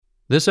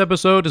This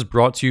episode is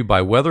brought to you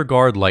by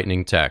WeatherGuard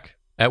Lightning Tech.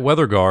 At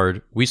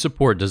WeatherGuard, we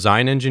support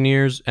design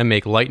engineers and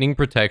make lightning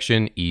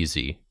protection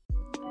easy.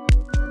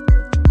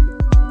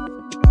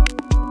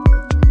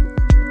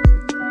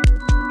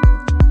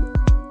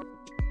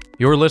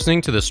 You're listening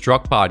to the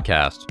Struck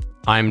Podcast.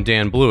 I'm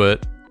Dan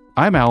Blewett.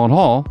 I'm Alan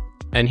Hall.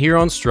 And here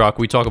on Struck,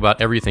 we talk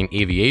about everything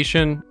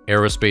aviation,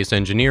 aerospace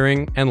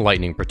engineering, and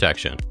lightning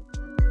protection.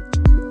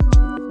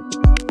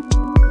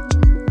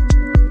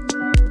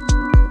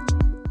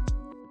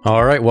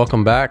 All right,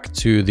 welcome back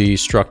to the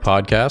Struck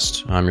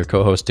Podcast. I'm your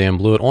co-host, Dan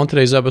Blewett. On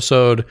today's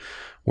episode,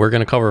 we're going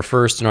to cover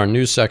first in our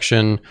news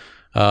section,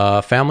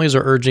 families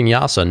are urging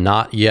EASA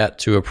not yet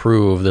to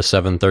approve the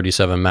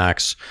 737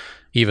 MAX,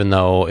 even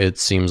though it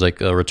seems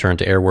like a return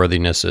to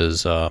airworthiness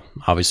is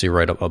obviously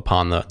right up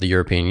upon the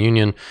European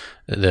Union.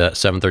 The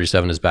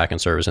 737 is back in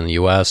service in the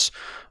U.S.,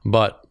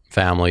 but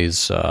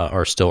families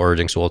are still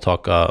urging, so we'll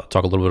talk a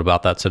little bit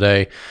about that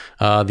today.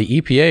 The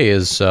EPA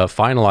is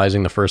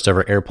finalizing the first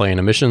ever airplane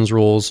emissions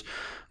rules,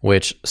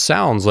 which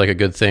sounds like a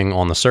good thing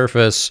on the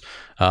surface,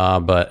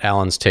 but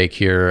Alan's take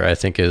here, I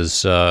think,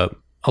 is a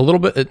little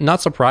bit,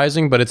 not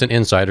surprising, but it's an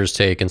insider's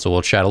take, and so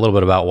we'll chat a little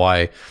bit about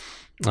why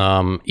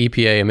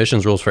EPA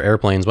emissions rules for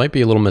airplanes might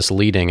be a little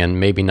misleading and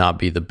maybe not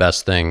be the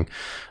best thing,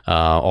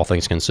 all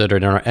things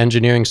considered. In our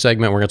engineering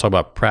segment, we're going to talk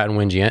about Pratt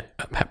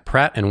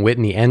 &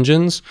 Whitney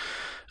engines.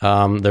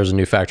 There's a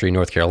new factory in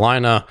North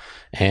Carolina,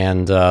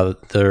 and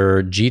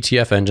their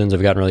GTF engines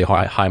have gotten really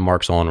high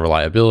marks on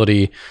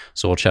reliability.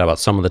 So we'll chat about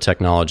some of the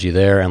technology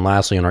there. And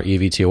lastly, in our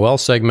EVTOL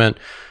segment,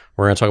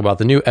 we're going to talk about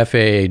the new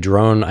FAA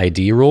drone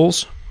ID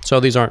rules. So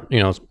these aren't,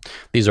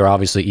 these are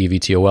obviously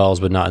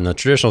EVTOLs, but not in the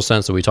traditional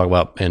sense that we talk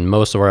about in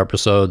most of our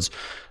episodes.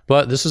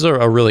 But this is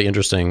a really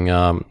interesting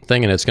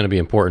thing, and it's going to be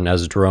important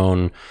as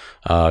drone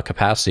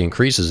capacity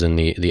increases in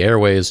the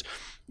airways.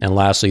 And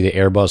lastly, the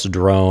Airbus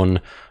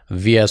drone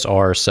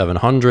VSR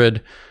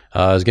 700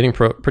 is getting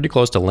pretty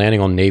close to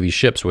landing on Navy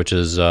ships, which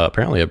is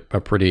apparently a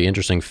pretty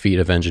interesting feat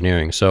of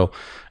engineering. So,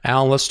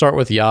 Alan, let's start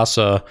with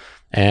EASA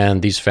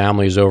and these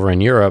families over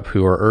in Europe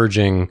who are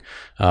urging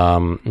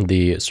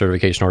the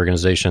certification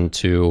organization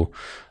to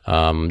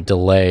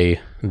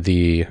delay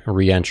the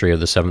re-entry of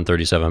the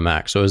 737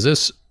 MAX. So is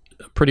this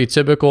pretty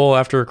typical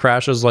after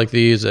crashes like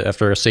these,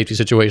 after a safety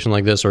situation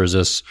like this, or is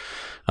this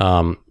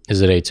is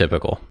it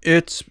atypical?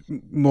 It's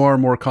more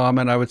and more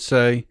common, I would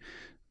say,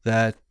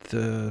 that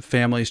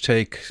families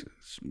take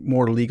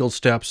more legal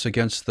steps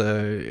against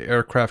the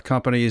aircraft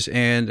companies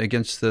and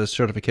against the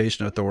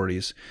certification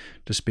authorities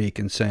to speak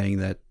and saying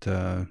that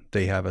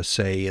they have a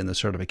say in the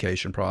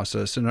certification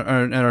process and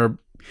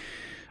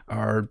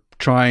are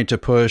trying to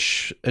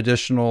push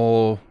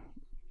additional,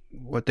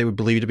 what they would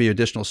believe to be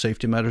additional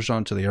safety measures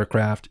onto the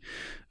aircraft.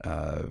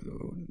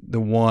 The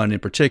one in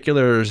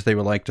particular is they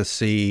would like to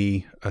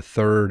see a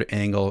third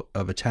angle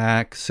of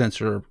attack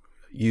sensor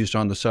used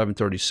on the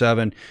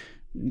 737.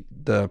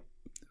 The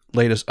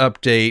latest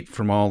update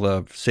from all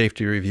the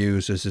safety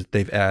reviews is that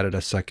they've added a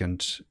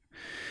second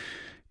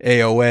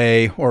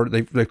AOA, or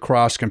they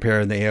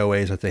cross-compared the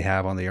AOAs that they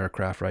have on the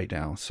aircraft right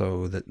now.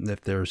 So that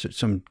if there's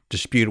some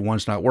dispute,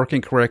 one's not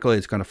working correctly,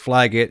 it's going to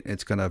flag it.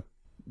 It's going to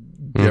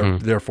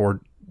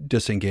therefore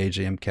disengage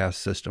the MCAS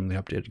system, the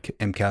updated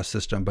MCAS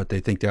system. But they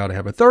think they ought to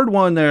have a third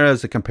one there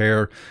as a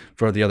compare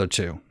for the other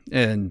two.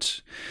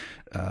 And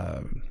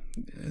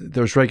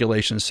there's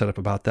regulations set up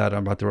about that,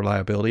 about the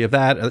reliability of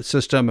that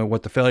system and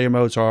what the failure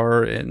modes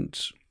are,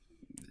 and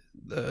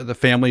the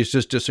families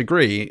just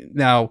disagree.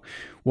 Now,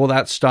 will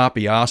that stop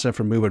EASA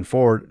from moving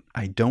forward?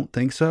 I don't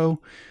think so,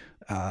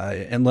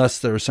 unless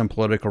there's some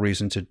political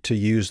reason to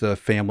use the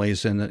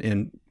families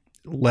and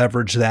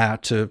leverage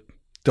that to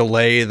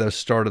delay the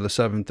start of the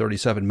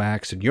 737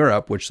 MAX in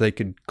Europe, which they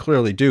could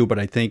clearly do. But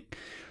I think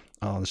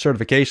on the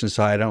certification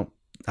side,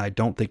 I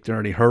don't think there are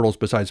any hurdles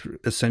besides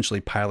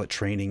essentially pilot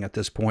training at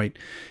this point,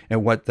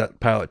 and what that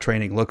pilot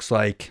training looks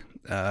like,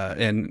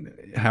 and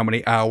how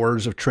many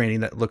hours of training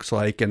that looks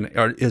like, and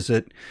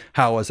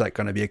how is that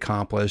going to be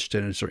accomplished,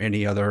 and is there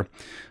any other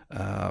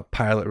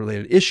pilot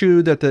related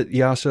issue that the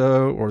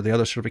EASA or the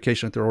other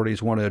certification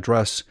authorities want to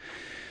address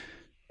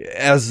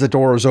as the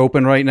door is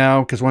open right now?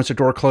 Because once the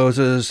door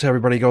closes,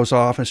 everybody goes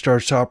off and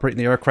starts operating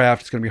the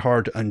aircraft. It's going to be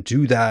hard to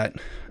undo that.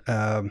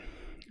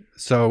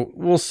 So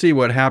we'll see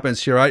what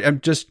happens here.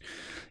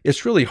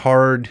 It's really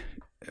hard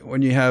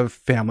when you have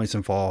families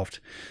involved.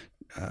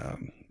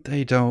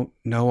 They don't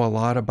know a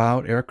lot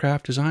about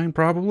aircraft design,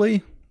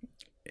 probably.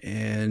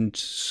 And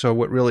so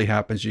what really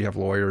happens, you have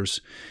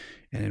lawyers,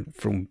 and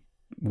from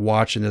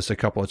watching this a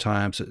couple of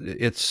times,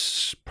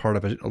 it's part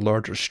of a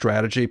larger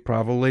strategy,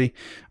 probably,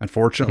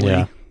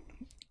 unfortunately,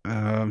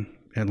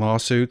 in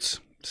lawsuits.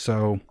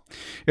 So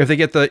if they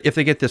get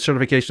the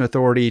certification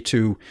authority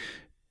to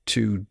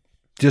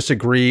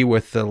disagree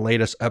with the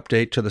latest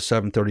update to the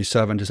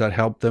 737, does that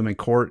help them in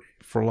court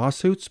for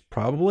lawsuits?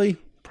 Probably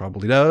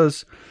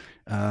does.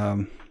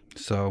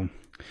 So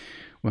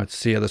let's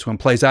see how this one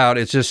plays out.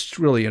 It's just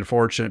really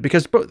unfortunate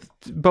because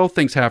both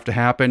things have to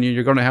happen.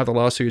 You're going to have the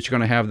lawsuits. You're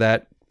going to have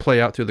that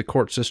play out through the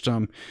court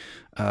system.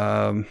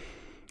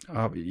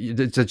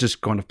 It's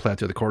just going to play out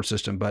through the court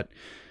system. But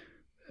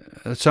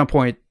at some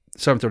point,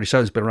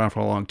 737 has been around for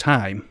a long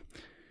time.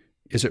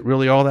 Is it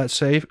really all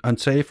that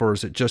unsafe, or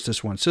is it just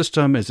this one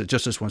system? Is it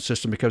just this one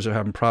system because they're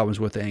having problems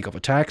with the angle of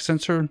attack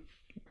sensor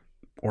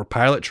or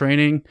pilot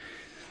training?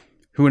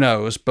 Who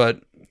knows?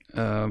 But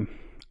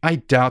I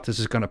doubt this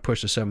is going to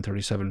push the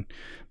 737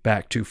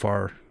 back too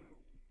far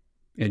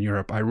in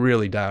Europe. I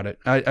really doubt it.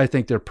 I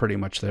think they're pretty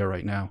much there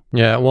right now.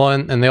 Yeah, well,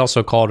 and they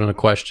also called into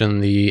question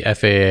the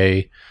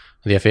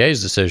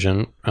FAA's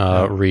decision,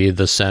 read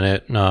the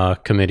Senate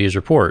committee's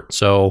report.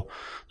 So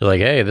they're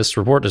like, hey, this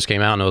report just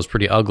came out and it was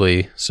pretty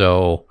ugly.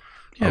 So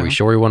are we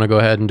sure we want to go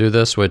ahead and do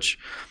this? Which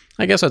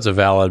I guess that's a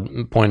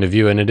valid point of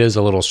view. And it is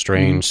a little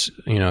strange,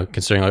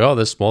 considering like,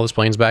 this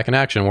plane's back in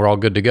action. We're all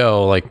good to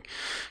go. Like,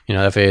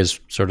 the FAA's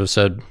sort of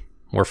said,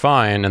 we're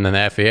fine. And then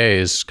the FAA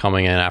is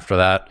coming in after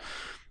that,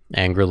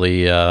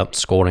 angrily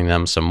scolding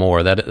them some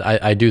more. That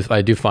I do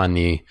find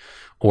the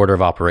order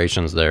of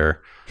operations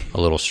there a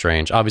little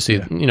strange. Obviously,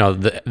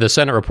 the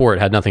Senate report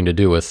had nothing to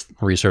do with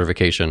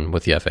recertification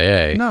with the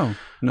FAA.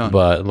 No.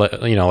 But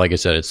like I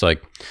said, it's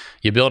like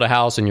you build a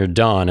house and you're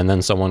done, and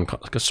then someone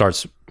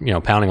starts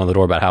pounding on the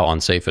door about how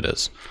unsafe it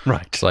is.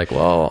 Right. It's like,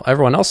 well,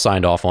 everyone else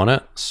signed off on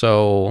it,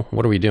 so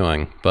what are we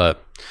doing?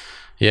 But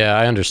yeah,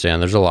 I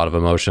understand. There's a lot of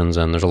emotions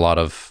and there's a lot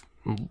of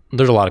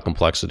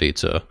complexity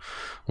to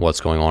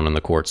what's going on in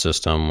the court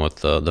system with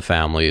the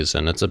families,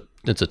 and it's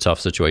a tough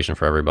situation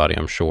for everybody,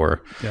 I'm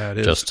sure. Yeah, it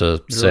is. Just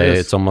to say,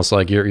 it's almost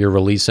like you're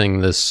releasing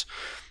this,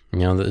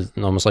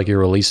 almost like you're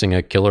releasing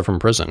a killer from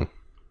prison.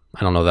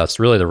 I don't know if that's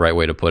really the right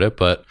way to put it,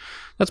 but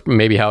that's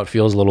maybe how it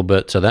feels a little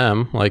bit to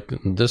them. Like,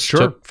 this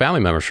took family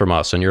members from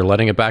us, and you're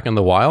letting it back in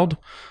the wild.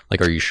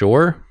 Like, are you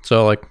sure?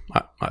 So, like,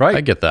 I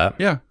get that.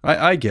 Yeah,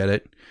 I get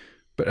it,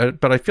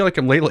 but I feel like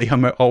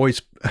I'm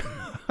always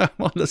I'm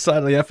on the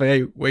side of the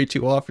FAA way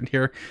too often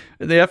here.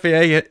 The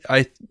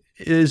FAA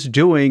is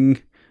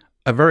doing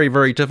a very,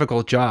 very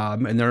difficult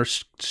job, and they're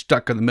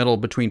stuck in the middle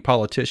between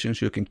politicians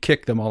who can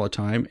kick them all the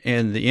time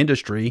and the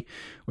industry,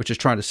 which is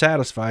trying to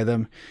satisfy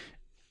them.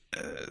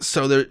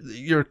 So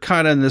you're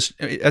kind of in this,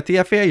 at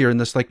the FAA, you're in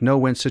this like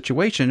no-win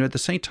situation. At the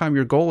same time,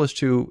 your goal is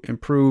to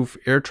improve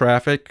air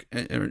traffic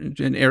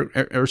and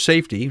air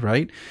safety,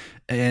 right?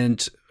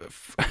 And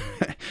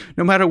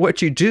no matter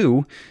what you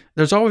do,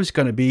 there's always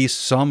going to be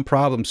some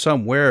problem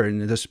somewhere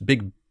in this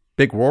big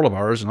world of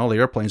ours and all the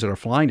airplanes that are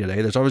flying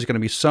today. There's always going to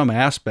be some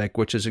aspect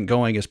which isn't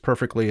going as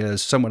perfectly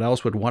as someone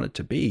else would want it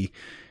to be.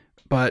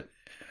 But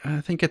I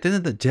think at the end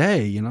of the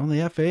day,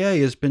 the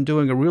FAA has been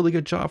doing a really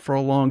good job for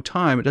a long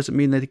time. It doesn't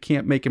mean that they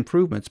can't make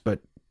improvements, but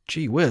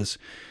gee whiz,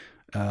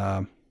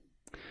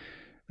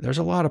 there's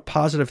a lot of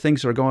positive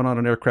things that are going on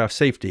in aircraft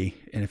safety.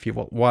 And if you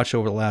watch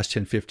over the last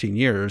 10, 15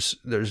 years,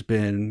 there's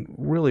been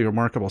really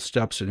remarkable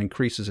steps and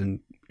increases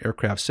in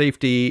aircraft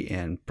safety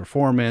and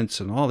performance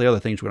and all the other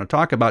things we're going to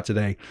talk about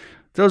today.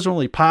 Those are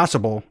only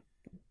possible,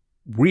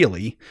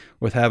 really,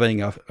 with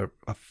having a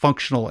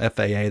functional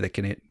FAA that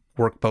can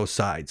work both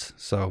sides.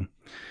 So,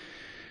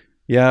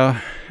 yeah,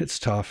 it's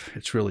tough.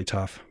 It's really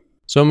tough.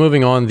 So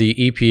moving on, the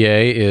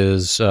EPA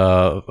is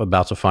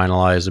about to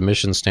finalize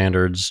emission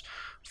standards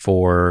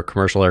for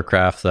commercial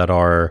aircraft that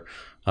are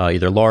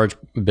either large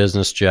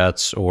business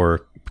jets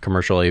or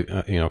commercial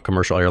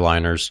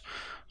airliners.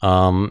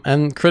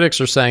 And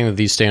critics are saying that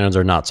these standards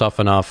are not tough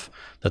enough,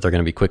 that they're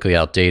going to be quickly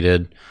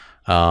outdated.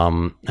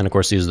 And of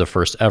course, these are the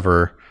first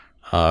ever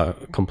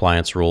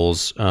compliance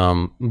rules.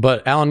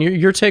 But Alan,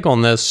 your take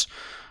on this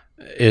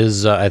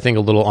is, I think,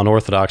 a little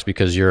unorthodox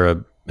because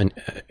you're an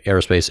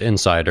aerospace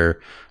insider.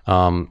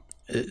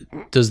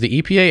 Does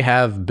the EPA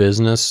have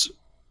business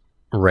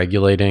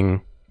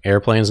regulating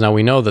airplanes? Now,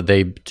 we know that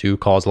they do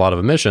cause a lot of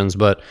emissions,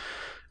 but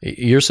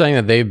you're saying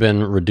that they've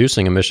been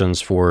reducing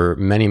emissions for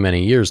many,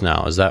 many years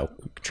now. Is that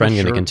trend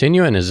going to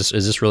continue, and is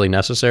this really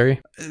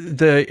necessary?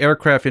 The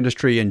aircraft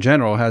industry in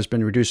general has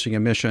been reducing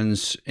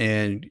emissions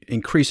and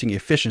increasing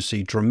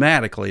efficiency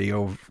dramatically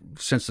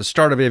since the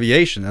start of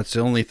aviation. That's the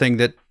only thing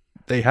that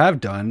they have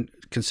done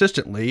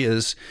consistently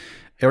is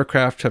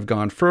aircraft have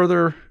gone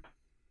further,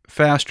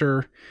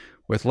 faster,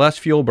 with less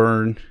fuel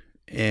burn,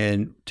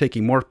 and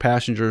taking more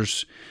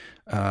passengers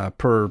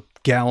per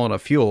gallon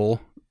of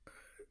fuel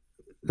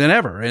than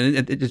ever.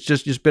 And it's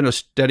just been a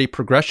steady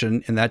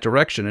progression in that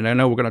direction. And I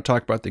know we're going to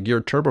talk about the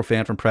geared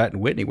turbofan from Pratt &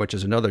 Whitney, which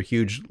is another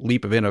huge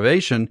leap of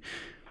innovation.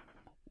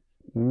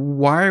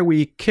 Why are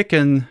we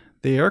kicking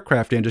the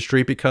aircraft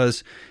industry?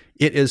 Because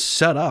it is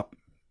set up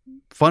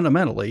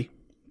fundamentally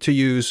to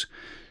use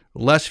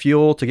less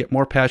fuel to get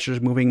more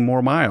passengers moving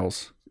more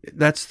miles.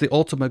 That's the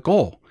ultimate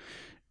goal.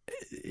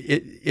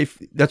 If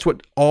that's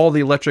what all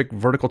the electric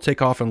vertical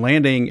takeoff and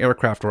landing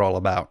aircraft are all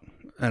about.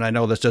 And I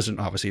know this doesn't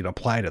obviously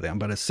apply to them,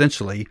 but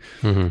essentially,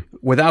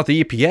 without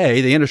the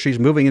EPA, the industry is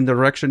moving in the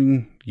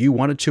direction you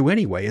want it to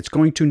anyway. It's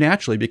going to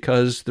naturally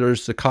because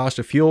there's the cost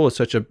of fuel is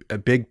such a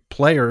big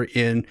player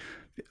in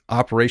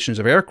operations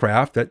of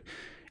aircraft that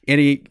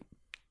any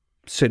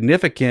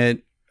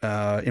significant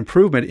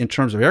improvement in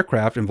terms of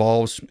aircraft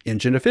involves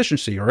engine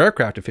efficiency or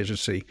aircraft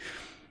efficiency.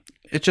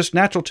 it's just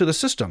natural to the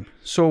system.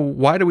 So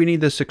why do we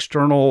need this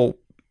external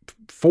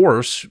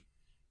force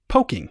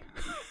poking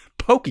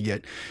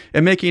it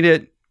and making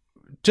it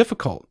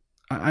difficult?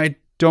 I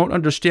don't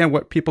understand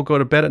what people go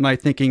to bed at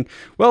night thinking,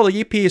 well,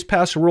 the EPA has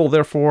passed a rule,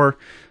 therefore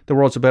the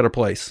world's a better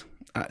place.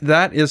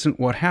 That isn't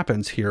what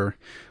happens here.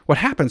 What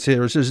happens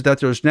here is that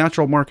there's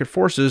natural market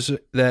forces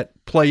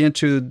that play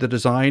into the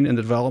design and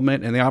the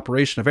development and the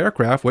operation of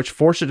aircraft, which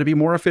force it to be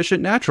more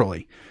efficient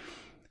naturally.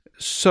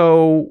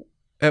 So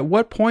at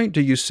what point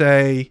do you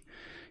say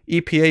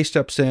EPA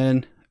steps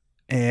in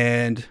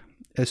and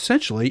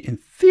essentially, in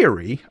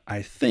theory,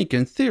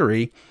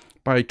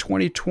 by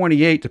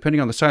 2028,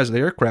 depending on the size of the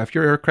aircraft,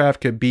 your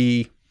aircraft could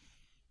be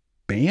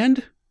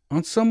banned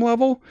on some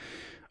level?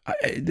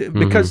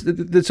 Because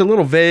it's a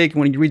little vague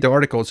when you read the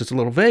articles, it's a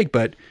little vague,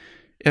 but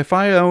if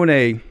I own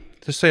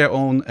let's say I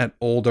own an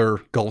older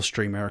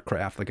Gulfstream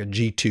aircraft, like a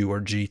G2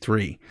 or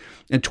G3,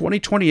 in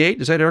 2028,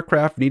 does that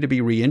aircraft need to be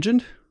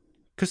re-engined?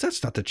 Because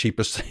that's not the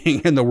cheapest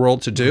thing in the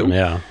world to do.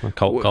 Yeah, a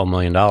couple $1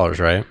 million,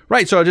 right?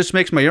 Right, so it just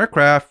makes my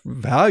aircraft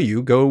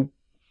value go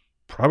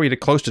probably to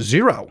close to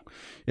zero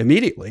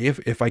immediately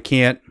if I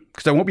can't,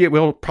 because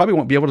probably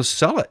won't be able to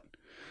sell it.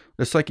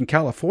 It's like in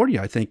California,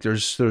 I think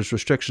there's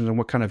restrictions on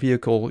what kind of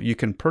vehicle you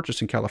can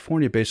purchase in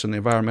California based on the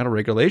environmental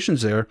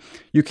regulations there.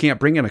 You can't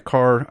bring in a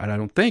car, and I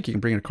don't think you can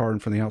bring in a car in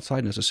from the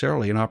outside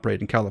necessarily and operate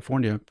in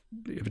California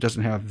if it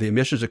doesn't have the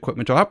emissions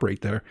equipment to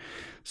operate there.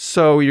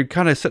 So you're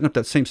kind of setting up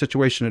that same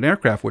situation in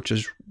aircraft, which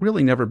has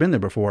really never been there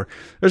before.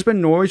 There's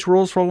been noise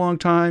rules for a long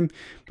time,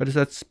 but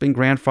that's been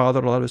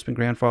grandfathered. A lot of it's been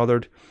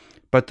grandfathered.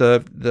 But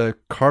the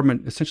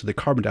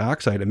carbon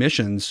dioxide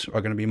emissions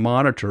are going to be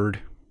monitored.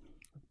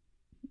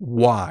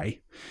 Why?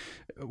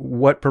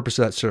 What purpose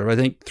does that serve? I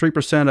think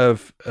 3%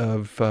 of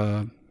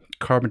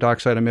carbon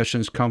dioxide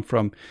emissions come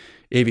from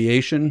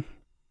aviation.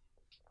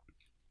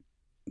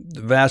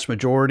 The vast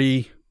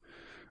majority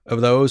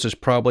of those is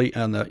probably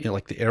on the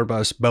like the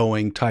Airbus,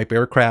 Boeing type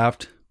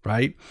aircraft,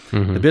 right?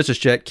 The business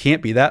jet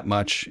can't be that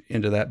much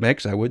into that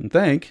mix, I wouldn't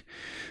think.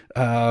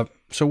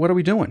 So what are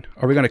we doing?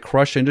 Are we going to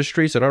crush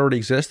industries that already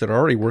exist, that are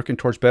already working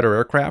towards better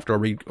aircraft? Or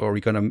are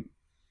we going to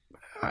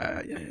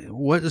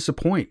what is the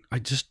point? I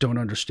just don't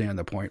understand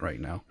the point right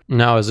now.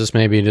 Now, is this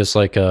maybe just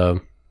like a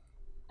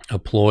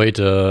ploy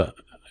to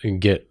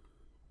get,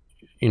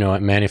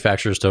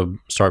 manufacturers to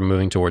start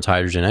moving towards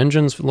hydrogen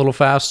engines a little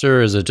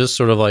faster? Is it just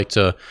sort of like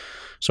to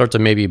start to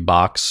maybe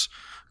box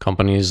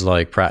companies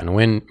like Pratt and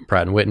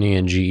Whitney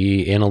and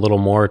GE in a little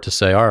more to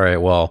say, all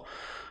right, well,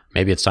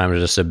 maybe it's time to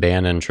just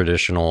abandon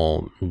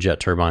traditional jet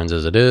turbines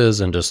as it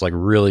is and just like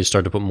really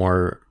start to put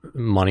more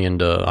money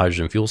into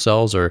hydrogen fuel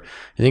cells? Or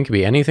you think it could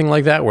be anything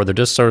like that where they're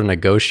just sort of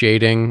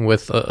negotiating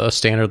with a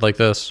standard like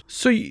this?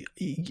 So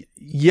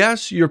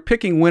yes, you're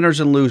picking winners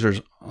and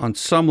losers. On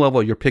some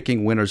level, you're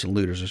picking winners and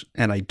losers.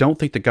 And I don't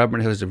think the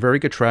government has a very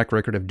good track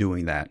record of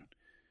doing that.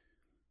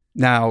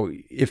 Now,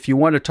 if you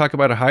want to talk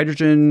about a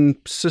hydrogen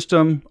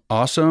system,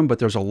 awesome, but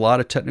there's a lot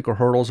of technical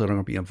hurdles that are going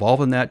to be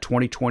involved in that.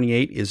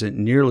 2028 isn't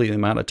nearly the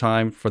amount of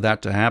time for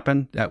that to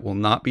happen. That will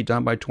not be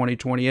done by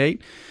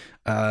 2028.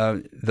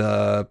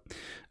 The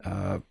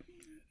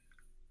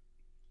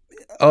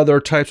other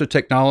types of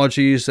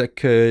technologies that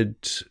could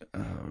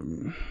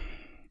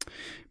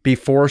be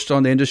forced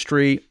on the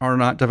industry are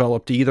not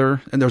developed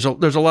either. And there's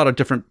a lot of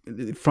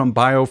different, from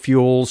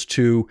biofuels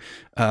to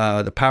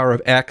the Power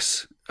of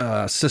X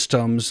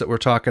systems that we're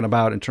talking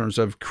about in terms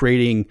of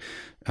creating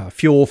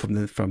fuel from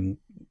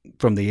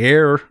the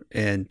air,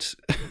 and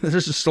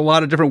there's just a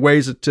lot of different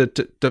ways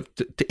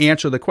to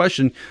answer the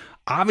question.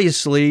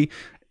 Obviously,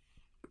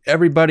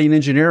 everybody in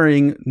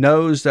engineering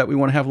knows that we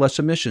want to have less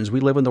emissions. We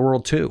live in the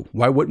world too.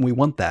 Why wouldn't we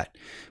want that?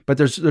 But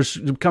there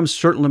becomes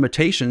certain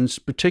limitations,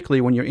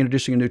 particularly when you're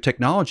introducing a new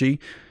technology.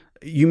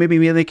 You may be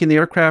making the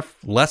aircraft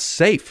less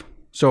safe.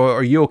 So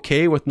are you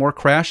okay with more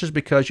crashes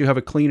because you have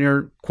a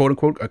cleaner, quote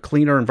unquote, a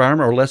cleaner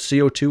environment or less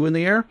CO2 in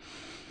the air?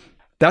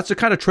 That's the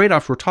kind of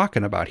trade-off we're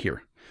talking about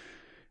here.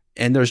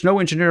 And there's no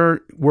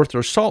engineer worth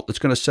their salt that's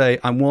going to say,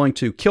 I'm willing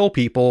to kill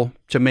people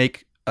to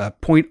make a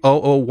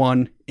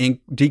 0.001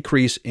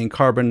 decrease in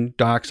carbon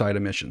dioxide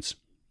emissions.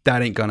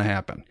 That ain't going to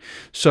happen.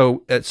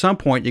 So at some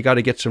point, you got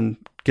to get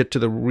to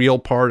the real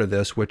part of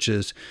this, which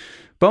is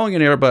Boeing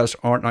and Airbus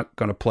aren't not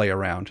going to play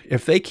around.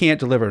 If they can't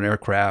deliver an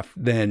aircraft,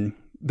 then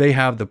they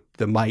have the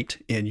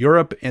might in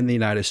Europe and the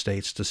United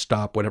States to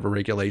stop whatever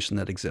regulation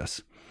that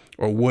exists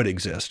or would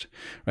exist,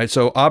 right?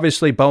 So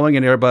obviously Boeing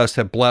and Airbus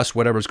have blessed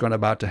whatever's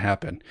about to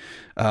happen.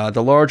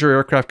 The larger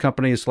aircraft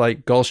companies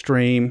like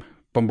Gulfstream,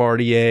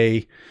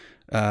 Bombardier,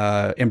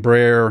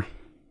 Embraer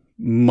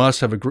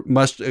must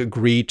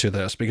agree to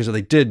this, because if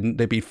they didn't,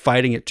 they'd be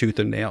fighting it tooth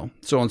and nail.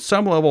 So on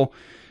some level,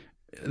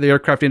 the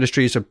aircraft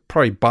industries have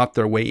probably bought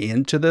their way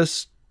into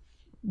this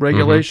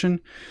regulation.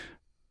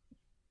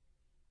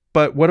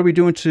 But what are we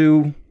doing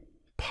to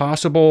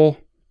possible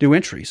new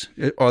entries?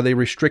 Are they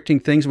restricting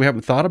things we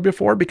haven't thought of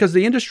before? Because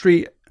the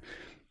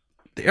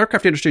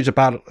aircraft industry is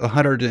about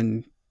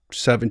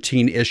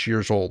 117-ish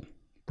years old,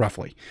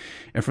 roughly.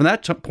 And from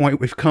that point,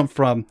 we've come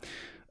from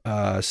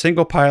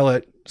single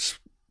pilot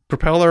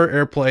propeller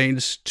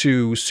airplanes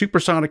to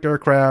supersonic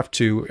aircraft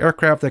to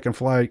aircraft that can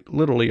fly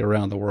literally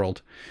around the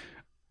world.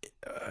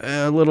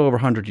 A little over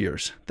 100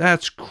 years.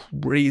 That's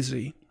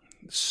crazy.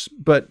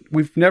 But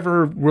we've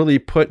never really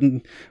put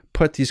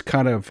these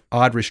kind of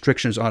odd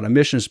restrictions on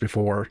emissions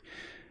before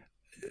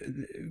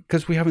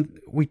because we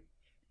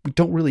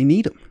don't really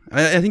need them.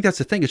 I think that's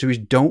the thing, is we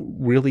don't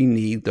really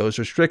need those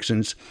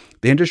restrictions.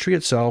 The industry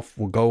itself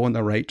will go in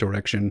the right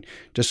direction.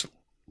 Just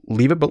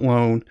leave it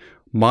alone,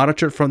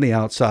 monitor it from the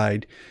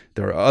outside.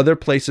 There are other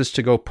places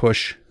to go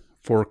push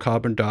for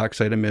carbon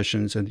dioxide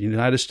emissions, and the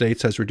United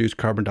States has reduced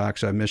carbon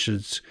dioxide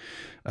emissions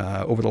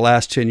over the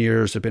last 10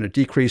 years. There's been a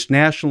decrease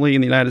nationally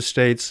in the United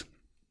States.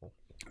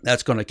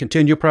 That's going to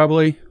continue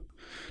probably.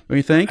 What do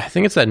you think? I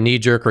think it's that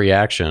knee-jerk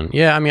reaction.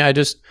 Yeah, I mean,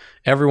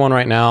 everyone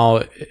right now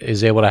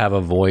is able to have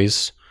a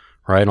voice,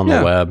 right, on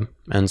the web.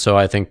 And so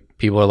I think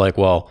people are like,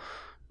 well,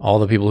 all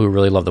the people who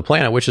really love the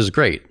planet, which is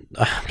great.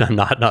 I'm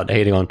not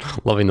hating on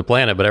loving the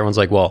planet, but everyone's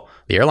like, well,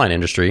 the airline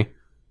industry,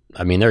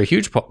 I mean, they're a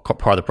huge part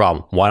of the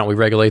problem. Why don't we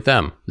regulate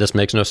them? This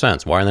makes no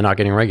sense. Why are they not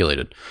getting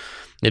regulated?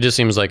 It just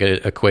seems like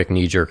a quick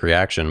knee-jerk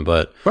reaction.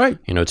 But, right.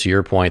 To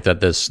your point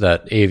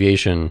that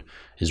aviation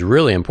is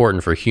really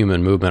important for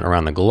human movement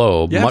around the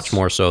globe, yes. much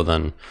more so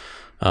than,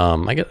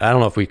 I don't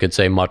know if we could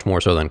say much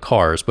more so than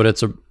cars, but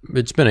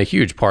it's been a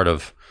huge part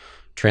of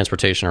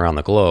transportation around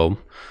the globe.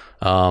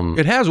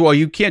 It has. Well,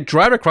 you can't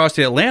drive across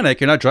the Atlantic.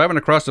 You're not driving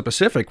across the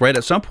Pacific, right?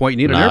 At some point,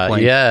 you need an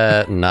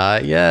airplane.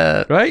 Not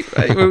yet. Right?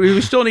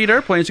 We still need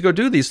airplanes to go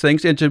do these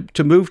things and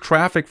to move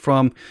traffic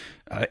from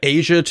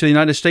Asia to the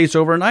United States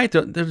overnight.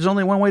 There's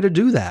only one way to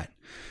do that.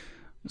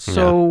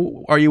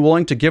 So Are you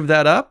willing to give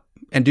that up?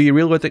 And do you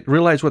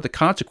realize what the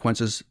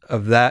consequences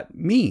of that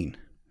mean?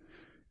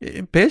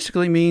 It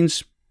basically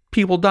means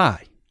people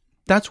die.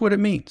 That's what it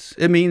means.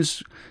 It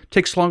means it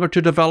takes longer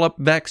to develop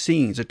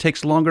vaccines. It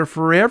takes longer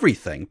for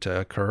everything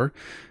to occur.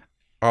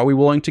 Are we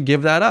willing to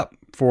give that up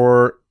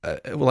for,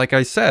 like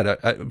I said,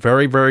 a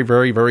very, very,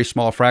 very, very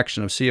small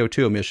fraction of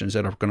CO2 emissions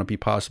that are going to be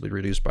possibly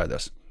reduced by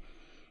this?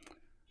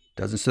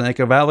 Doesn't seem like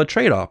a valid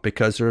trade-off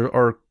because there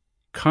are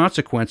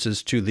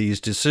consequences to these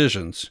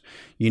decisions.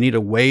 You need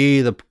to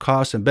weigh the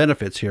costs and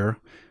benefits here.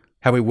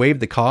 Have we weighed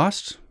the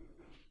costs?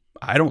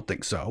 I don't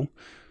think so.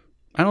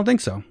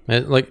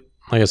 Like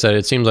I said,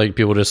 it seems like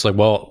people just like,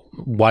 well,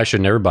 why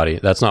shouldn't everybody?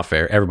 That's not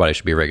fair. Everybody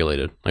should be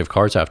regulated. If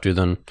cars have to,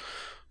 then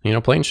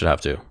planes should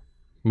have to.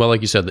 Well,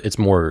 like you said, it's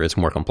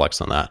more complex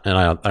than that, and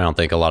I don't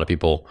think a lot of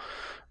people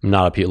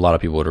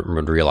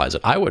would realize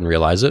it. I wouldn't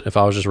realize it if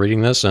I was just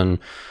reading this and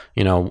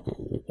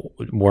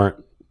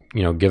weren't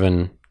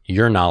given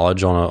your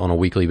knowledge on a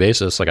weekly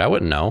basis. Like I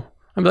wouldn't know.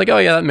 I'd be like, oh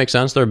yeah, that makes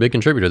sense. They're a big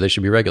contributor. They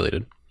should be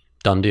regulated.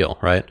 Done deal,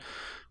 right?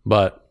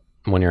 But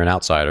when you're an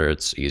outsider,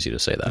 it's easy to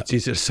say that. It's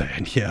easy to say,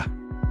 yeah.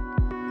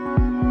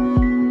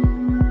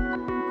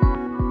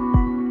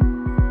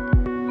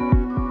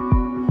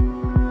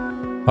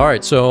 All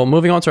right, so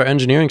moving on to our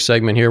engineering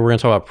segment here, we're going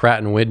to talk about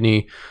Pratt &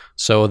 Whitney.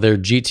 So their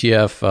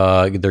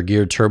GTF, their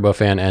geared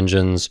turbofan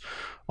engines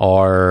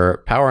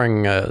are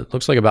powering,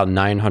 looks like about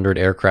 900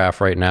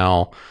 aircraft right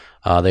now.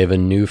 They have a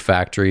new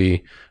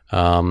factory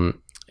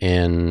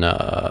in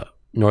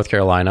North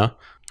Carolina.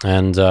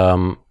 And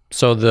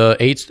so the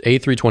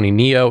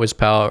A320neo is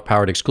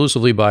powered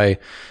exclusively by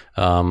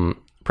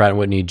Pratt &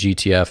 Whitney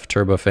GTF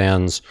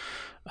turbofans.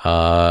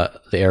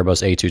 The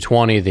Airbus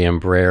A220, the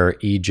Embraer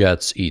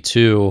E-Jets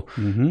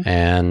E2,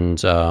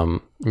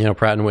 and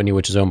Pratt & Whitney,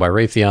 which is owned by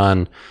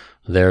Raytheon,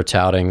 they're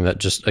touting that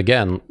just,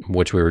 again,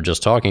 which we were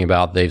just talking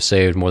about, they've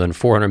saved more than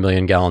 400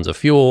 million gallons of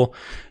fuel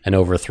and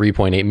over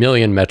 3.8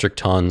 million metric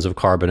tons of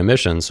carbon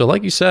emissions. So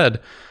like you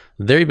said,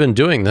 they've been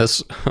doing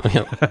this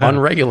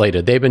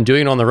unregulated. They've been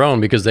doing it on their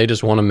own because they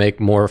just want to make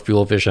more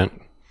fuel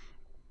efficient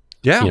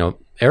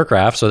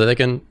aircraft so that they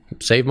can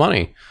save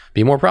money,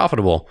 be more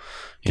profitable.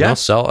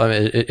 Sell. I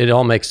mean, it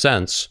all makes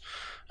sense,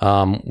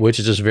 which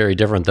is just very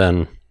different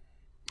than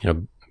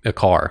a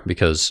car,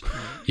 because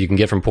you can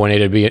get from point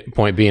A to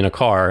point B in a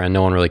car and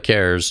no one really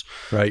cares.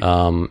 Right.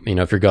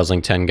 If you're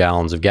guzzling 10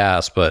 gallons of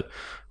gas, but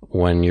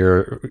when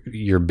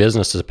your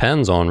business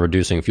depends on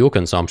reducing fuel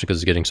consumption because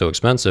it's getting so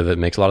expensive, it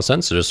makes a lot of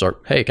sense to just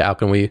start, hey, how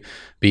can we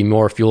be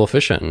more fuel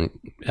efficient? And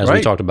as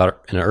we talked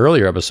about in an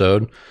earlier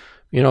episode,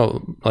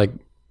 like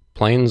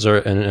planes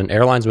and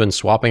airlines have been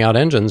swapping out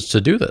engines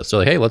to do this. So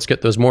like, hey, let's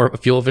get those more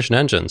fuel efficient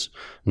engines.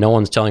 No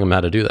one's telling them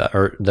how to do that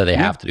or that they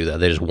have to do that.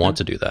 They just want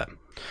to do that.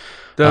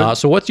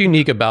 So what's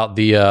unique about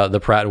the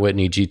Pratt &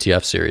 Whitney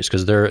GTF series?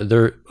 Because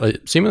they're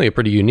seemingly a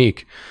pretty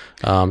unique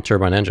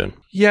turbine engine.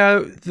 Yeah,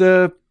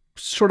 the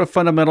sort of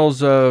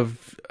fundamentals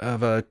of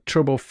a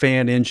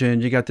turbofan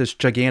engine. You got this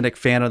gigantic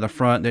fan on the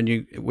front,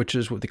 which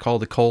is what they call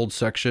the cold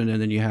section, and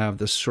then you have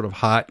this sort of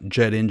hot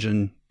jet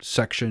engine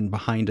section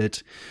behind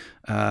it.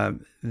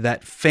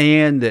 That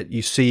fan that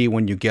you see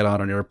when you get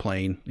on an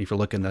airplane, if you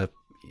look in the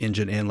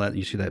engine inlet,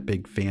 you see that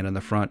big fan in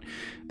the front.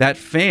 That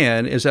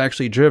fan is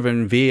actually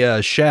driven via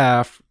a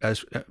shaft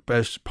as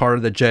part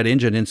of the jet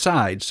engine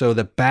inside. So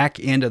the back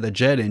end of the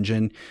jet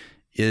engine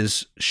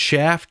is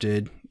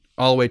shafted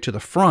all the way to the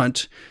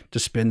front to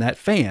spin that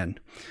fan.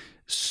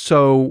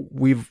 So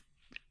we've,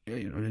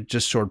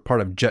 just sort of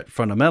part of jet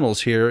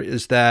fundamentals here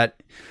is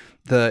that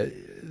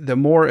the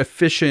more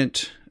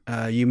efficient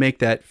you make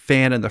that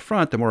fan in the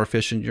front, the more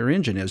efficient your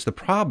engine is. The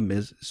problem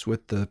is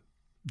with the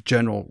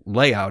general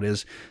layout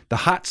is the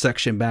hot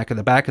section back in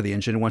the back of the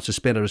engine wants to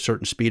spin at a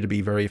certain speed to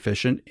be very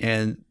efficient.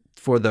 And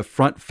for the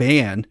front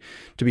fan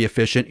to be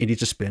efficient, it needs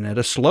to spin at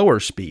a slower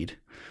speed.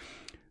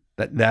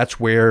 That's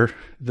where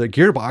the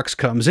gearbox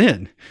comes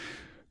in.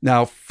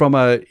 Now, from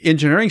an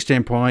engineering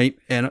standpoint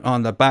and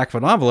on the back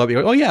of an envelope,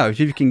 you go, oh yeah, if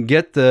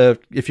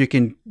you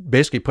can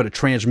basically put a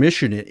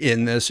transmission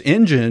in this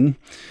engine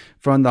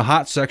from the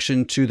hot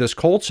section to this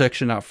cold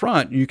section out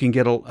front, you can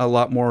get a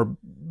lot more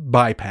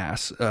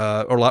bypass,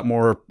 or a lot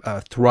more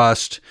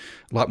thrust,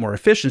 a lot more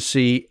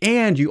efficiency.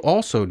 And you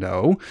also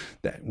know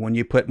that when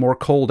you put more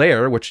cold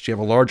air, which you have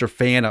a larger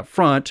fan up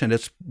front and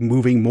it's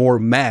moving more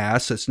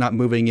mass, it's not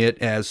moving it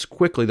as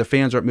quickly. The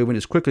fans aren't moving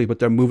as quickly, but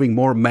they're moving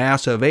more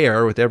mass of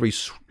air with every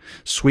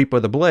sweep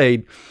of the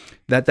blade.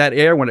 That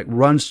air, when it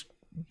runs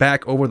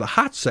back over the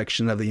hot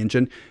section of the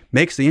engine,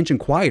 makes the engine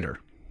quieter.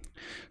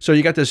 So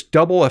you got this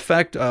double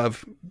effect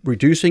of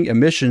reducing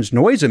emissions,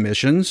 noise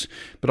emissions,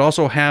 but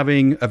also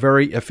having a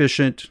very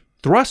efficient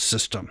thrust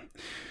system.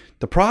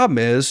 The problem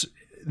is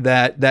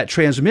that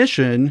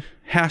transmission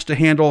has to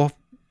handle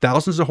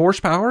thousands of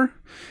horsepower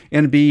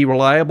and be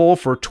reliable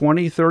for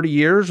 20, 30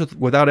 years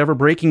without ever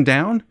breaking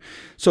down.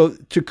 So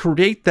to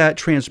create that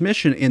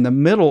transmission in the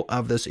middle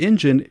of this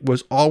engine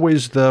was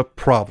always the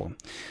problem.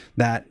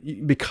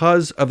 That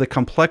because of the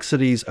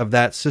complexities of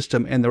that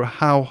system and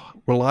how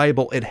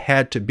reliable it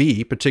had to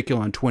be,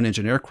 particularly on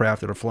twin-engine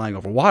aircraft that are flying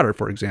over water,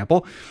 for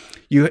example,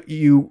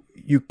 you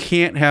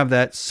can't have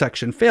that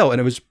section fail. And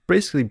it was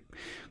basically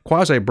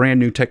quasi brand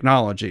new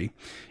technology.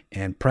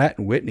 And Pratt &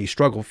 Whitney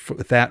struggled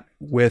with that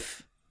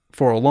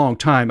for a long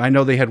time. I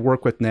know they had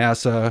worked with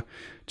NASA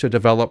to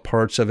develop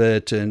parts of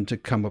it and to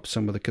come up with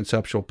some of the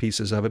conceptual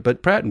pieces of it.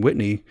 But Pratt &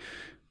 Whitney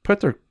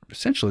put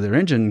essentially their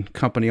engine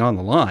company on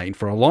the line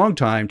for a long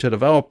time to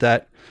develop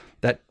that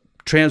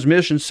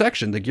transmission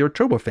section, the geared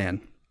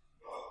turbofan.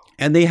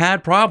 And they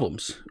had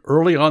problems.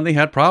 Early on, they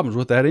had problems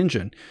with that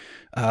engine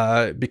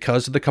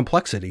because of the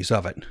complexities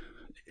of it.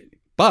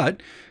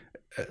 But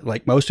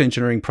like most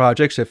engineering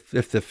projects,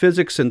 if the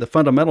physics and the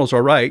fundamentals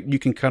are right, you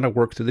can kind of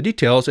work through the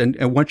details. And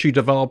once you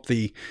develop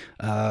the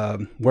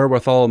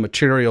wherewithal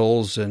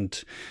materials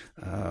and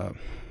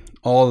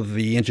all of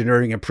the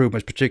engineering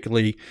improvements,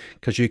 particularly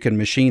because you can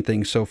machine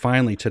things so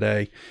finely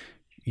today,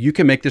 you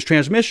can make this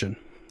transmission.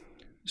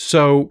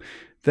 So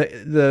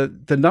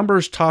the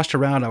numbers tossed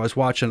around, I was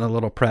watching a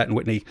little Pratt &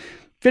 Whitney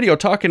video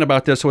talking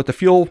about this, what the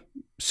fuel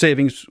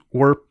savings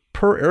were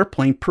per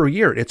airplane per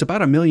year. It's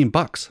about $1 million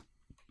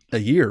a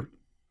year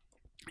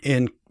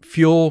in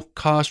fuel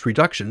cost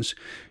reductions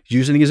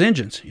using these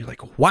engines. You're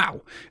like,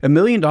 wow, $1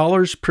 million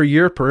per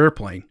year per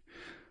airplane.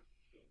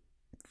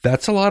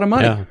 That's a lot of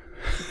money. Yeah.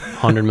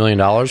 $100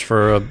 million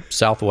for a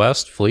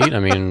Southwest fleet. I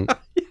mean,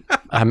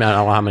 I don't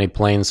know how many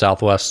planes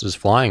Southwest is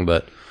flying,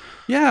 but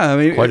yeah, I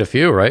mean, quite a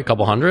few, right? A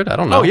couple hundred? I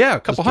don't know. Oh yeah, a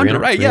couple hundred,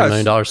 right? Yeah,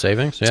 $300 million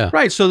savings. Yeah,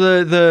 right. So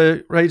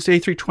the it's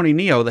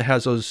A320neo that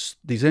has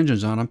these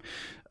engines on them.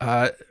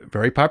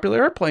 Very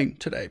popular airplane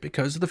today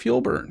because of the fuel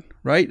burn,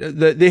 right?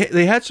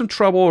 They had some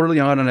trouble early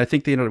on, and I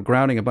think they ended up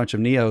grounding a bunch of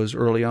Neos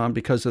early on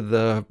because of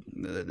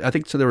I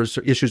think there was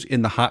issues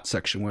in the hot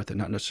section with it,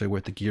 not necessarily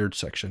with the geared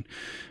section.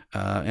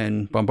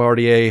 And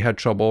Bombardier had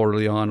trouble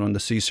early on the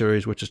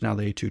C-Series, which is now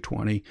the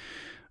A220,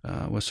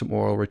 with some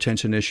oil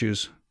retention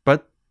issues.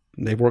 But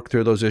they've worked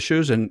through those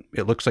issues, and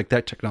it looks like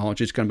that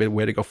technology is going to be the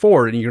way to go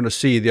forward. And you're going to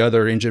see the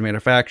other engine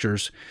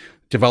manufacturers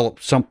develop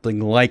something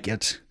like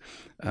it.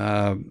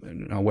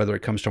 Whether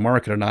it comes to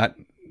market or not,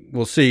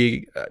 we'll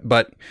see.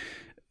 But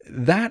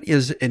that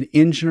is an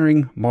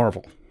engineering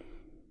marvel.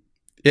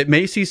 It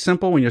may seem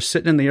simple when you're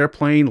sitting in the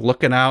airplane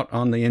looking out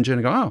on the engine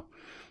and go, oh,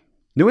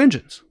 new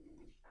engines.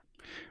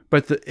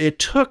 But it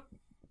took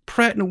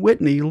Pratt &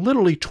 Whitney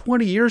literally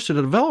 20 years to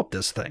develop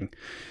this thing.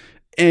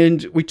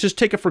 And we just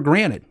take it for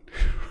granted,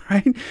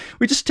 right?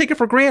 We just take it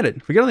for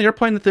granted. We get on the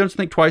airplane and don't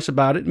think twice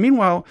about it.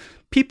 Meanwhile,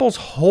 people's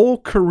whole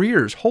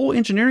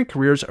engineering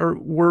careers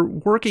were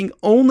working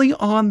only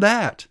on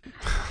that.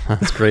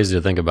 That's crazy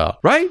to think about.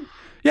 Right?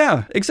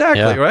 Yeah, exactly,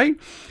 yeah. Right?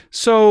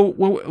 So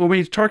when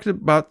we talked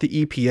about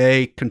the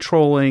EPA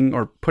controlling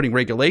or putting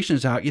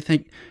regulations out, you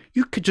think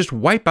you could just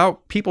wipe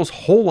out people's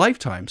whole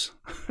lifetimes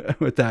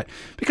with that.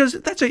 Because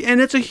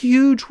it's a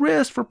huge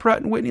risk for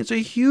Pratt & Whitney. It's a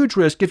huge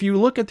risk. If you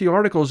look at the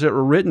articles that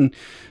were written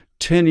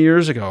 10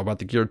 years ago about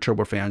the geared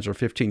turbofans or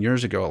 15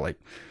 years ago, like,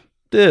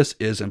 this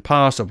is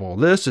impossible.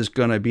 This is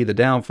going to be the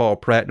downfall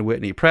of Pratt &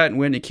 Whitney. Pratt &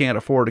 Whitney can't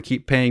afford to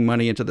keep paying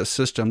money into the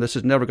system. This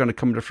is never going to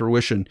come to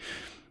fruition.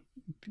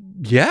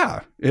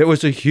 Yeah, it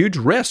was a huge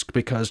risk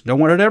because no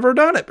one had ever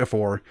done it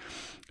before.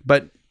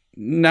 But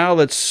now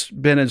that's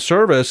been in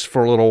service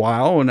for a little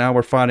while, and now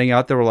we're finding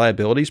out the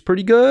reliability is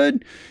pretty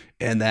good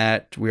and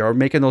that we are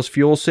making those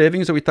fuel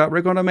savings that we thought we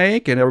were going to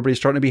make, and everybody's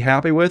starting to be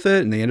happy with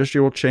it, and the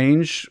industry will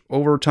change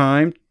over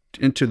time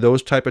into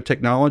those type of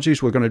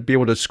technologies. We're going to be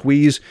able to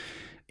squeeze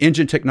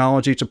engine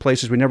technology to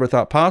places we never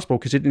thought possible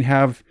because it didn't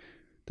have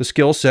the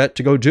skill set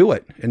to go do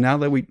it. And now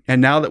that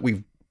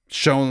we've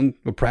shown,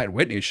 what Pratt &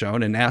 Whitney has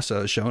shown, and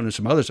NASA has shown, and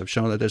some others have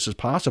shown that this is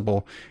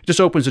possible, it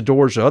just opens the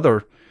doors to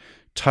other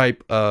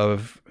type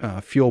of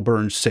fuel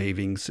burn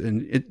savings.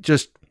 And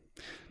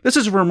this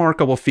is a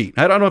remarkable feat.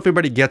 I don't know if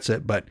everybody gets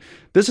it, but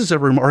this is a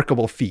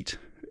remarkable feat.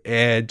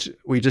 And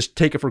we just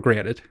take it for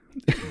granted.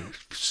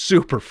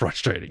 Super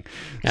frustrating.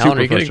 Alan,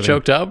 are you getting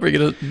choked up? Are you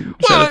going to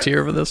shed a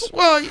tear over this?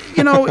 Well,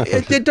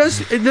 it does.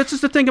 This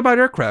is the thing about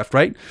aircraft,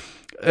 right?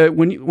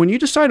 When you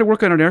decide to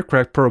work on an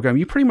aircraft program,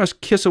 you pretty much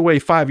kiss away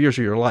 5 years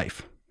of your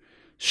life.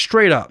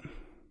 Straight up.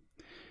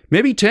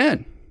 Maybe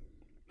 10.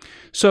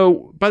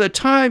 So by the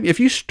time, if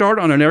you start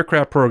on an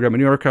aircraft program, a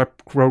new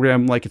aircraft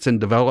program like it's in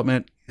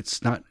development,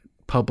 it's not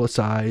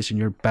publicized, and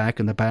you're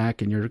back in the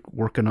back and you're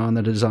working on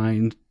the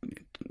design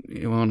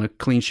on a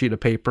clean sheet of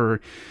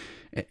paper,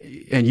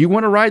 and you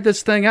want to ride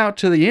this thing out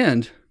to the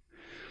end,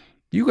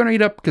 you're going to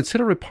eat up a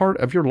considerable part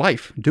of your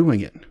life doing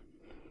it.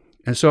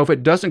 And so if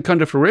it doesn't come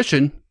to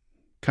fruition,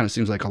 kind of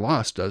seems like a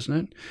loss, doesn't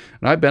it?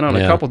 And I've been on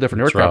a couple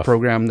different aircraft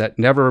programs that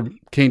never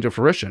came to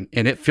fruition,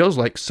 and it feels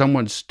like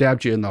someone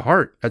stabbed you in the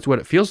heart. That's what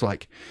it feels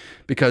like,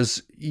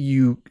 because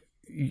you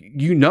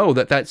know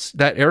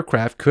that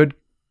aircraft could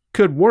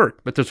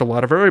work, but there's a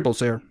lot of variables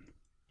there.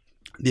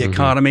 The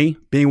economy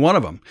being one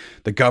of them,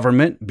 the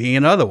government being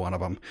another one of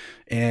them,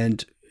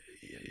 and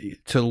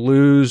to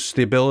lose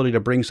the ability to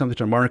bring something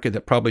to market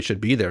that probably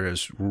should be there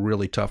is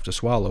really tough to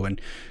swallow.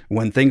 And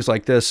when things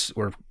like this,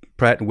 where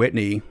Pratt &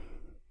 Whitney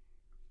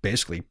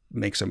basically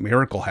makes a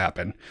miracle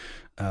happen,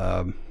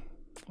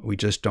 we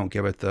just don't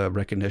give it the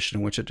recognition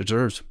in which it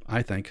deserves,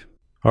 I think.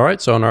 All right,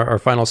 so in our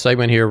final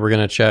segment here, we're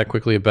going to chat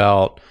quickly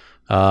about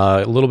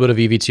a little bit of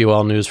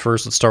eVTOL news.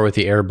 First, let's start with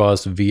the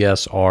Airbus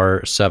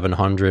VSR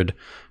 700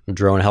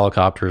 drone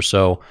helicopter.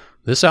 So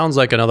this sounds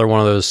like another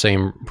one of those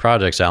same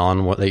projects,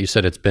 Alan, that you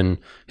said it's been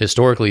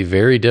historically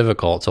very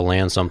difficult to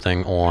land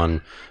something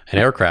on an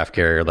aircraft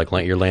carrier, like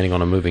you're landing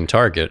on a moving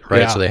target,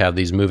 right? Yeah. So they have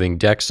these moving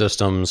deck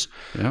systems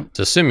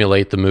to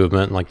simulate the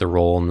movement, like the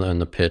roll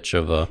and the pitch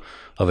of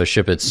a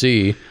ship at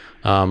sea.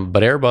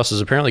 But Airbus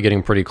is apparently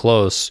getting pretty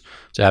close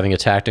to having a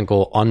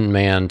tactical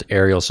unmanned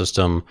aerial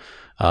system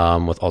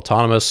with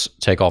autonomous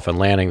takeoff and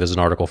landing. There's an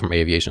article from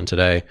Aviation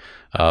Today,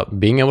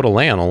 being able to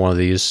land on one of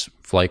these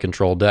flight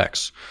control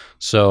decks.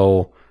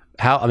 So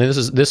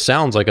this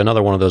sounds like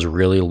another one of those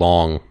really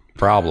long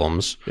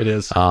problems. It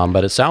is.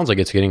 But it sounds like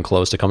it's getting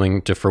close to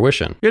coming to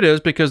fruition. It is,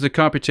 because the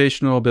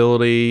computational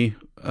ability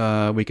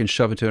we can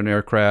shove into an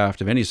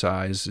aircraft of any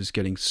size is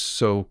getting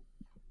so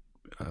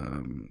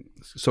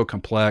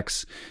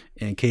complex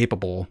and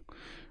capable.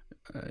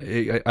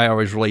 I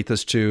always relate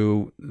this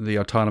to the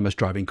autonomous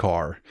driving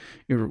car.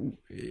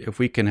 If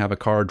we can have a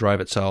car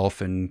drive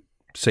itself and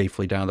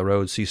safely down the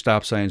road, see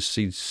stop signs,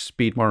 see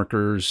speed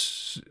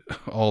markers,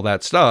 all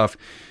that stuff,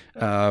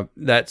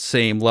 that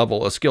same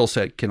level of skill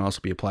set can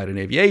also be applied in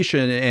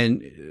aviation.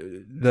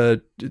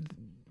 And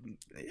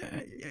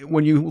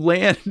when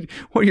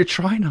you're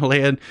trying to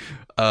land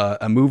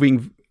a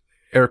moving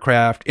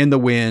aircraft in the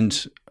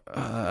wind,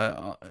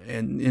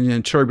 and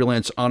in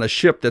turbulence on a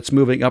ship that's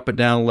moving up and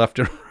down, left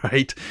and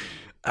right,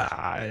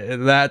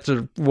 that's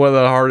one of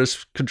the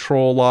hardest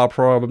control law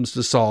problems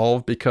to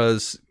solve,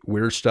 because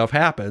weird stuff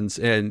happens.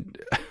 And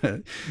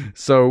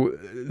so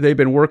they've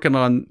been working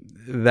on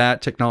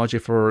that technology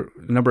for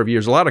a number of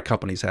years. A lot of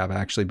companies have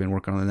actually been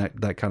working on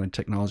that kind of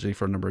technology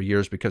for a number of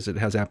years, because it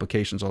has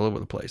applications all over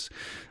the place,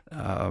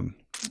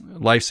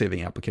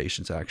 life-saving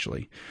applications,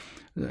 actually.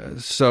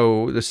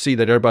 So to see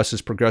that Airbus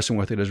is progressing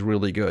with it is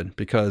really good,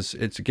 because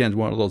it's, again,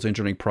 one of those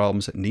engineering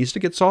problems that needs to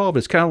get solved.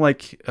 It's kind of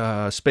like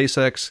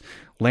SpaceX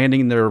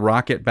landing their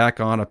rocket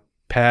back on a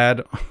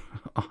pad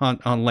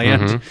on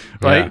land,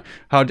 right?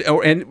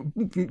 Yeah.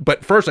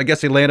 But first, I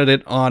guess they landed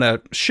it on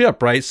a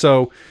ship, right?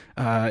 So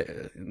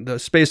the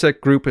SpaceX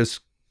group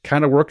has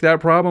kind of worked that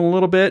problem a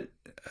little bit,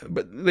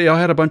 but they all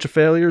had a bunch of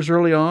failures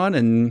early on,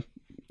 and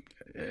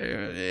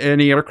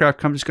any aircraft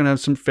company is going to have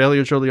some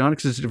failures early on,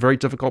 because it's a very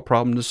difficult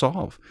problem to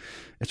solve.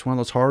 It's one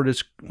of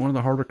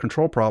the harder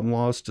control problem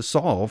laws to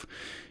solve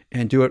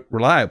and do it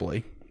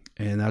reliably.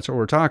 And that's what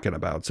we're talking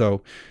about.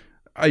 So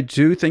I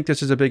do think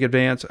this is a big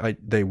advance.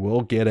 They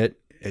will get it.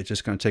 It's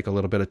just going to take a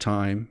little bit of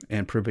time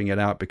and proving it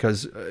out,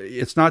 because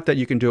it's not that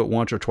you can do it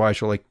once or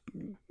twice, or like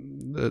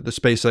the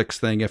SpaceX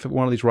thing. If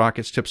one of these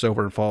rockets tips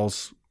over and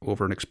falls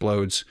over and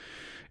explodes,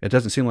 it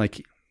doesn't seem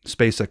like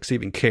SpaceX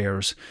even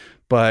cares.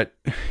 But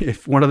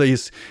if one of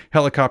these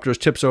helicopters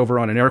tips over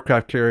on an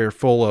aircraft carrier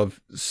full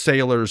of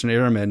sailors and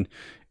airmen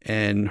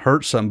and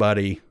hurts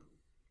somebody,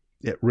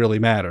 it really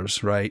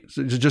matters, right?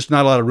 So there's just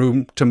not a lot of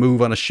room to move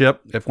on a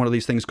ship. If one of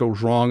these things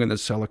goes wrong and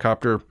this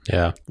helicopter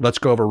lets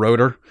go of a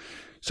rotor,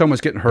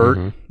 someone's getting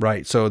hurt,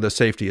 right? So the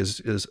safety is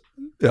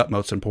the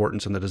utmost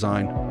importance in the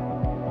design.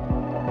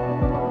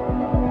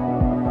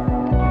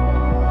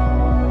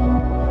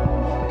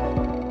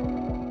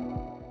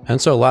 And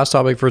so last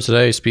topic for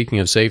today, speaking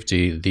of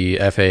safety, the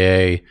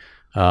FAA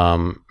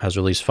has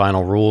released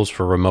final rules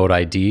for remote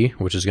ID,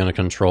 which is going to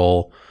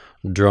control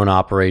drone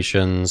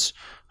operations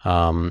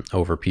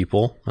over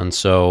people. And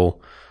so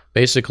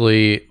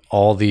basically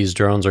all these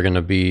drones are going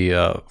to be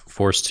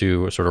forced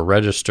to sort of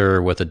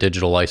register with a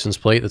digital license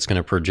plate that's going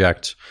to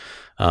project,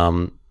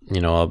 an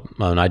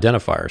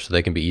identifier, so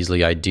they can be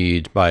easily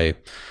ID'd by,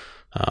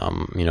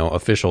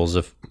 officials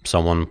if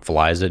someone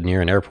flies it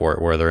near an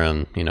airport where they're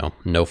in,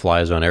 no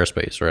fly zone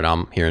airspace, right?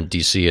 I'm here in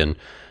DC and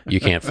you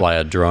can't fly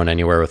a drone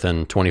anywhere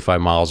within 25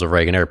 miles of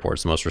Reagan Airport.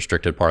 It's the most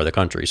restricted part of the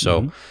country.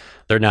 So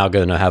they're now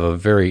going to have a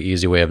very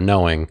easy way of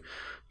knowing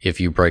if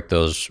you break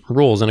those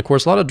rules. And of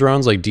course, a lot of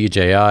drones like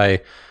DJI,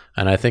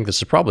 and I think this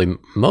is probably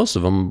most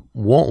of them,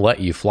 won't let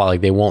you fly.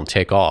 Like they won't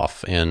take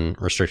off in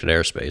restricted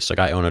airspace. Like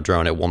I own a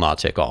drone, it will not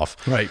take off,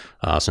 right?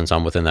 Since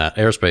I'm within that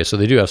airspace. So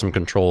they do have some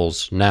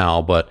controls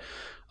now, but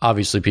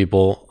obviously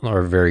people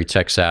are very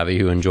tech savvy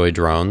who enjoy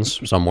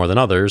drones, some more than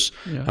others.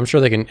 Yeah. I'm sure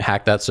they can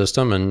hack that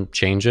system and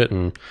change it,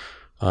 and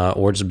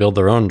or just build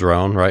their own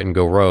drone, right, and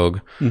go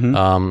rogue.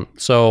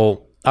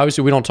 So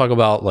obviously we don't talk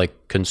about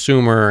like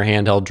consumer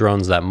handheld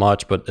drones that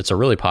much, but it's a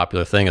really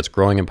popular thing. It's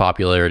growing in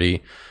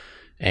popularity.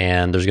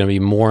 And there's going to be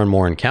more and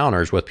more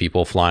encounters with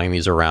people flying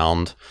these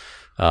around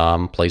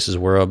places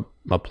where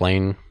a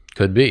plane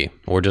could be,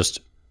 or just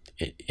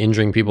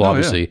injuring people.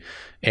 Obviously,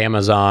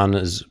 Amazon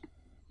is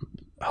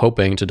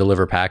hoping to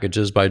deliver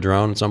packages by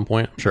drone at some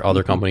point. I'm sure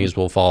other companies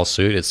will follow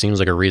suit. It seems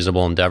like a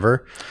reasonable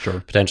endeavor. Sure.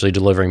 Potentially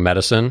delivering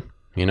medicine,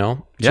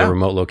 to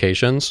remote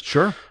locations.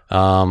 Sure.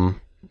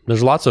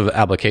 There's lots of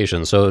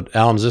applications. So,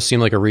 Alan, does this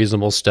seem like a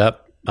reasonable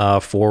step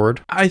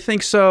forward? I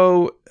think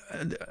so.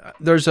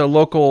 There's a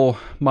local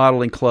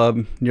modeling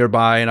club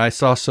nearby, and I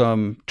saw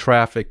some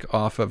traffic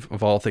off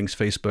of all things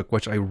Facebook,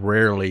 which I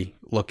rarely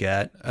look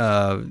at.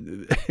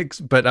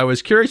 But I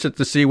was curious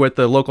to see what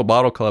the local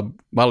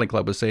modeling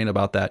club was saying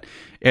about that.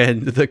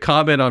 And the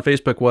comment on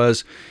Facebook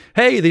was,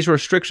 "Hey, these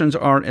restrictions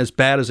aren't as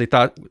bad as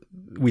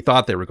we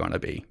thought they were going to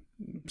be.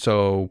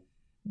 So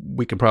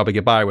we can probably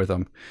get by with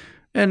them."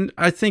 And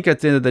I think at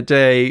the end of the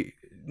day,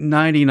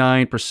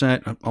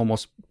 99%,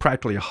 almost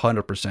practically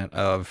 100%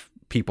 of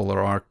people that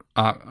are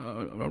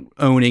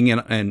owning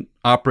and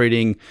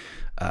operating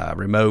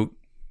remote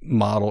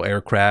model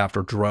aircraft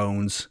or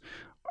drones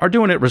are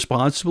doing it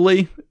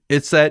responsibly.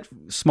 It's that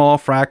small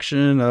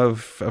fraction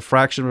of a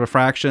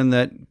fraction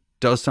that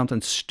does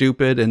something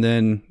stupid, and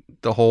then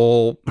the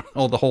whole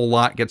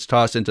lot gets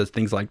tossed into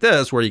things like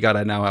this, where you got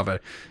to now have a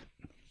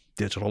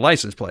digital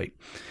license plate.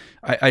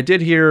 I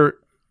did hear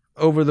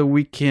over the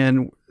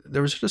weekend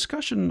there was a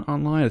discussion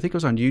online. I think it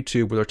was on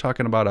YouTube, where they're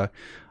talking about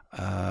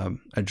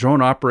a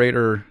drone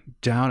operator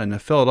down in the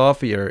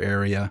Philadelphia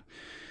area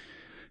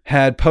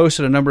had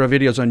posted a number of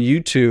videos on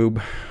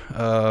YouTube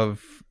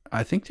of,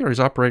 I think he was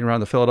operating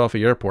around the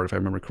Philadelphia airport, if I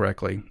remember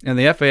correctly. And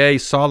the FAA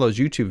saw those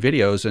YouTube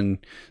videos and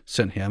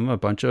sent him a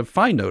bunch of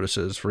fine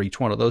notices for each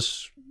one of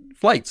those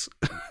flights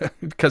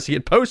because he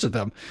had posted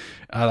them.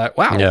 I thought,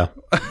 wow, yeah.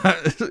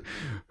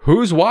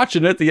 Who's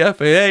watching at the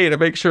FAA to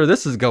make sure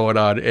this is going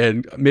on?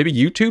 And maybe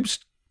YouTube's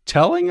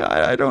telling?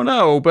 I don't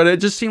know. But it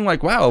just seemed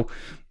like, wow,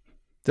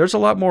 there's a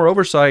lot more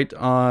oversight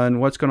on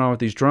what's going on with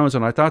these drones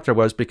than I thought there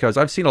was, because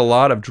I've seen a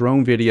lot of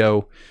drone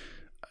video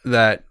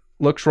that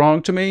looks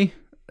wrong to me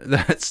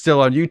that's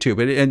still on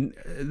YouTube. And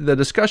the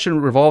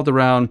discussion revolved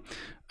around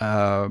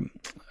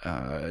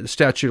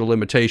statute of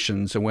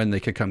limitations and when they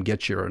could come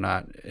get you or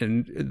not.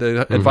 And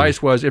the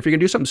advice was, if you're going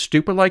to do something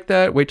stupid like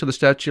that, wait till the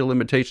statute of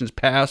limitations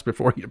pass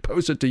before you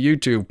post it to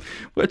YouTube,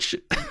 which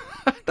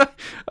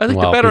I think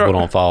the better... people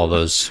don't follow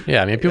those.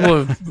 Yeah, I mean,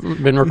 people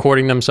have been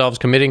recording themselves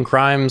committing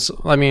crimes,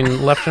 I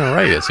mean, left and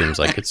right, it seems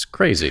like. It's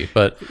crazy.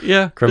 But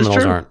yeah,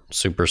 criminals aren't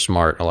super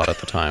smart a lot of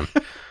the time.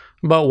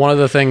 But one of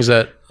the things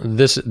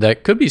that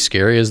could be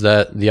scary is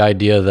that the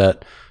idea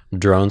that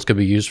drones could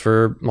be used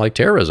for like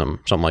terrorism,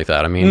 something like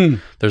that. I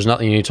mean, there's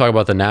nothing, you talk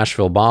about the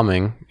Nashville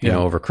bombing, you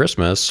know, over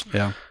Christmas.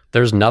 Yeah.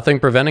 There's nothing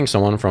preventing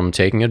someone from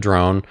taking a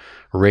drone,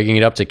 rigging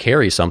it up to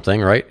carry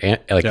something, right?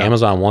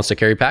 Amazon wants to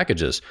carry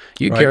packages.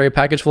 You carry a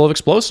package full of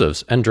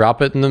explosives and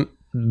drop it in the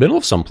middle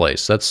of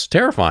someplace. That's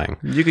terrifying.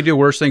 You could do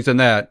worse things than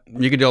that.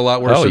 You could do a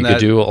lot worse than that. You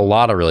could do a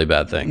lot of really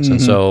bad things.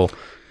 And so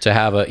to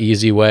have an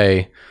easy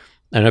way,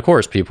 and of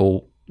course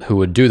people who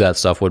would do that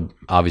stuff would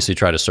obviously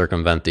try to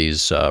circumvent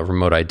these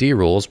remote ID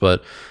rules,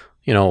 but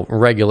you know,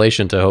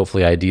 regulation to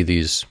hopefully ID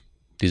these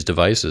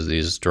devices,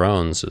 these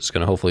drones, is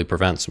going to hopefully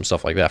prevent some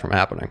stuff like that from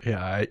happening.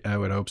 Yeah, I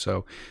would hope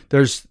so.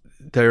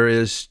 There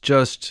is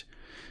just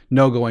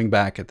no going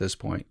back at this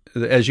point.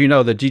 As you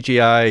know, the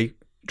DJI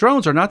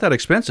drones are not that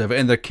expensive,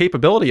 and the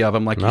capability of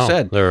them, like you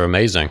said, they're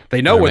amazing.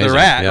 They know where they're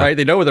at, right?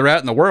 They know where they're at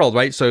in the world,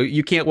 right? So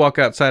you can't walk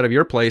outside of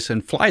your place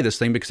and fly this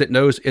thing because it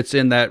knows it's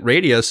in that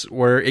radius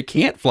where it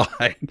can't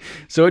fly.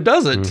 So it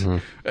doesn't.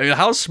 I mean,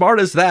 how smart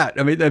is that?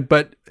 I mean,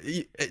 but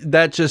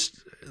that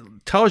just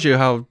tells you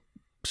how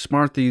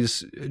smart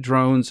these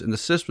drones and the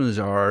systems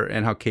are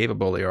and how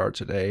capable they are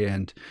today.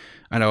 And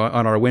I know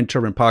on our wind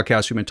turbine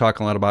podcast, we've been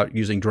talking a lot about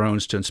using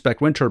drones to inspect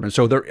wind turbines.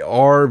 So there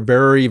are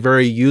very,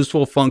 very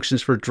useful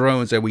functions for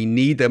drones, and we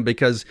need them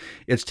because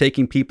it's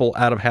taking people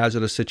out of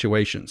hazardous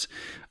situations.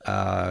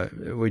 I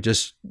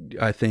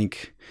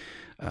think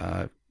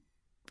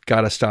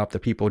got to stop the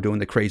people doing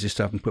the crazy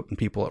stuff and putting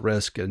people at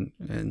risk,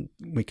 and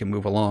we can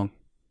move along.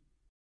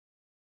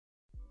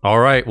 All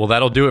right, well,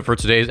 that'll do it for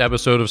today's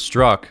episode of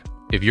Struck.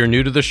 If you're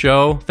new to the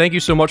show, thank you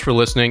so much for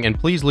listening, and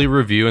please leave a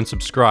review and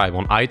subscribe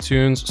on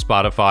iTunes,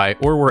 Spotify,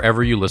 or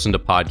wherever you listen to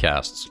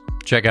podcasts.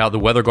 Check out the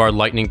WeatherGuard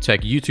Lightning Tech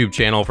YouTube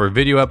channel for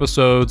video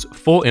episodes,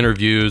 full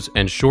interviews,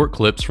 and short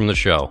clips from the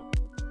show.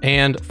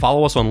 And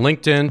follow us on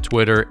LinkedIn,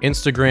 Twitter,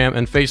 Instagram,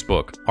 and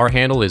Facebook. Our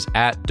handle is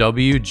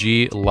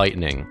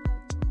 @WGLightning.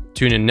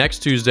 Tune in next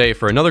Tuesday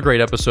for another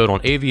great episode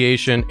on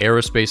aviation,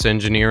 aerospace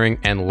engineering,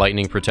 and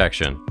lightning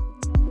protection.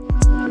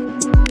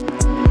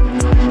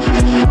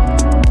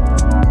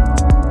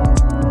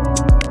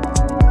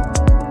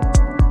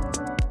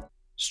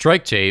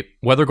 Strike Tape,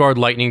 WeatherGuard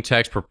Lightning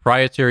Tech's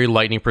proprietary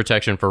lightning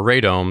protection for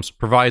radomes,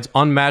 provides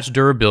unmatched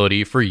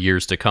durability for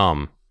years to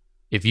come.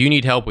 If you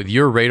need help with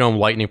your radome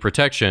lightning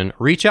protection,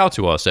 reach out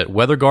to us at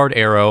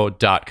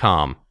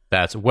weatherguardaero.com.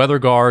 That's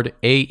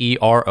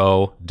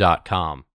weatherguardaero.com.